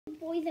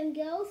boys and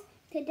girls.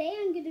 Today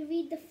I'm going to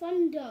read The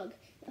Fun Dog.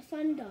 The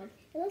Fun Dog.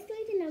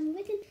 Illustrated and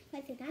written by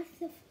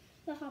Thanasis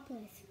the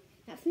Great.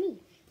 That's me.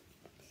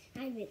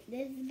 I wrote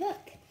this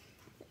book,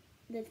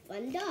 The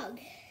Fun Dog.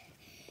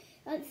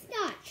 Let's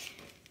start.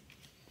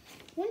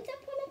 Once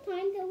upon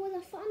a time there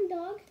was a fun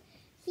dog.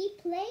 He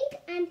played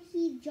and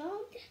he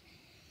jogged.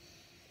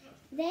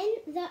 Then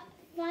the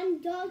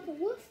fun dog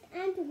woofed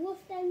and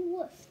woofed and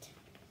woofed.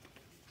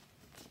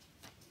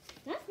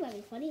 That's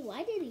very funny.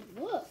 Why did he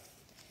woof?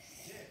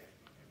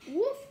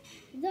 Woof.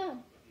 The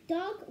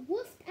dog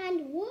woofed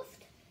and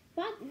woofed,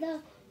 but the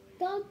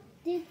dog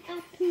did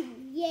a poo.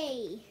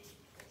 Yay!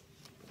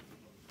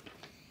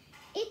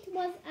 It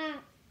was a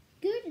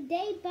good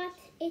day, but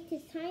it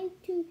is time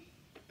to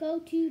go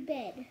to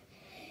bed.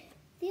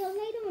 See you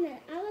later on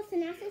an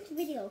Thanasis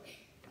video.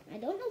 I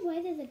don't know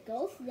why there's a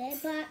ghost there,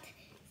 but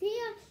see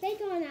you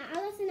later on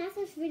an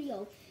Thanasis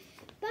video.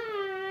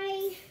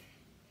 Bye!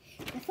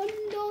 The fun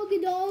dog,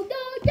 dog,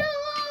 dog,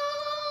 dog!